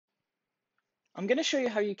I'm going to show you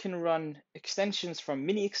how you can run extensions from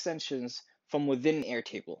mini extensions from within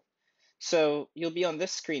Airtable. So you'll be on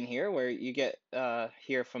this screen here where you get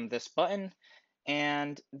here from this button,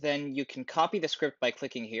 and then you can copy the script by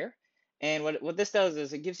clicking here. And what this does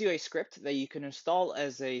is it gives you a script that you can install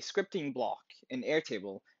as a scripting block in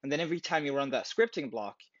Airtable. And then every time you run that scripting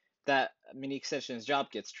block, that mini extensions job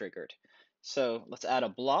gets triggered. So let's add a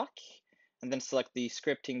block and then select the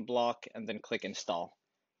scripting block and then click install.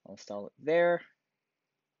 I'll install it there.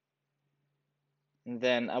 And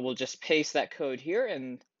then I will just paste that code here,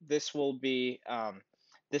 and this will be,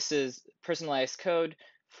 this is personalized code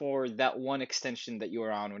for that one extension that you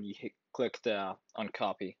are on when you clicked on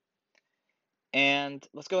copy. And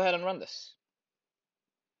let's go ahead and run this.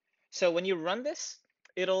 So when you run this,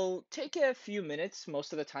 it'll take a few minutes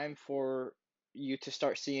most of the time for you to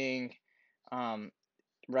start seeing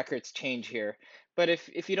records change here. But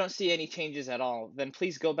if you don't see any changes at all, then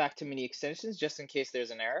please go back to mini extensions just in case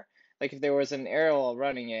there's an error. Like if there was an error while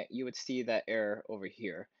running it, you would see that error over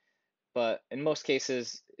here. But in most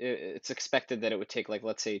cases, it's expected that it would take, like,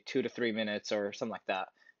 let's say 2 to 3 minutes or something like that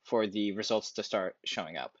for the results to start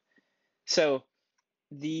showing up. So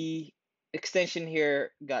the extension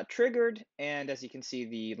here got triggered, and as you can see,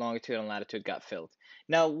 the longitude and latitude got filled.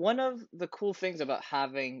 Now, one of the cool things about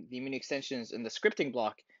having the mini extensions in the scripting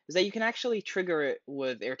block is that you can actually trigger it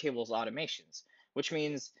with Airtable's automations, which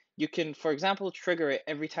means you can, for example, trigger it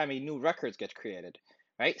every time a new record gets created,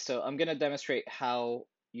 right? So I'm going to demonstrate how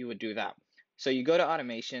you would do that. So you go to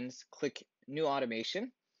automations, click new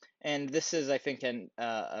automation, and this is, I think,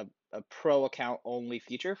 a pro account only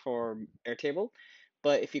feature for Airtable.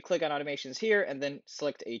 But if you click on automations here and then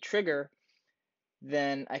select a trigger,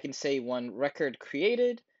 then I can say one record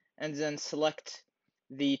created and then select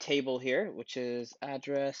the table here, which is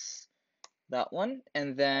address, that one,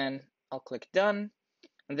 and then I'll click done,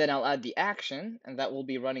 and then I'll add the action, and that will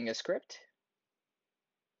be running a script.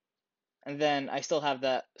 And then I still have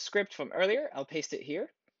that script from earlier. I'll paste it here,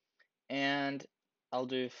 and I'll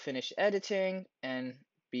do finish editing and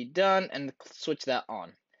be done and switch that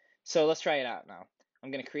on. So let's try it out now.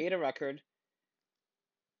 I'm going to create a record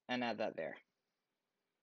and add that there.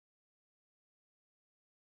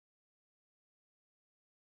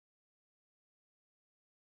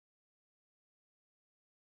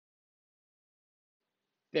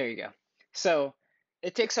 There you go. So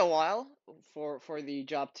it takes a while for the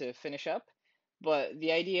job to finish up, but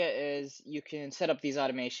the idea is you can set up these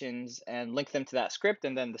automations and link them to that script,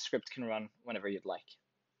 and then the script can run whenever you'd like.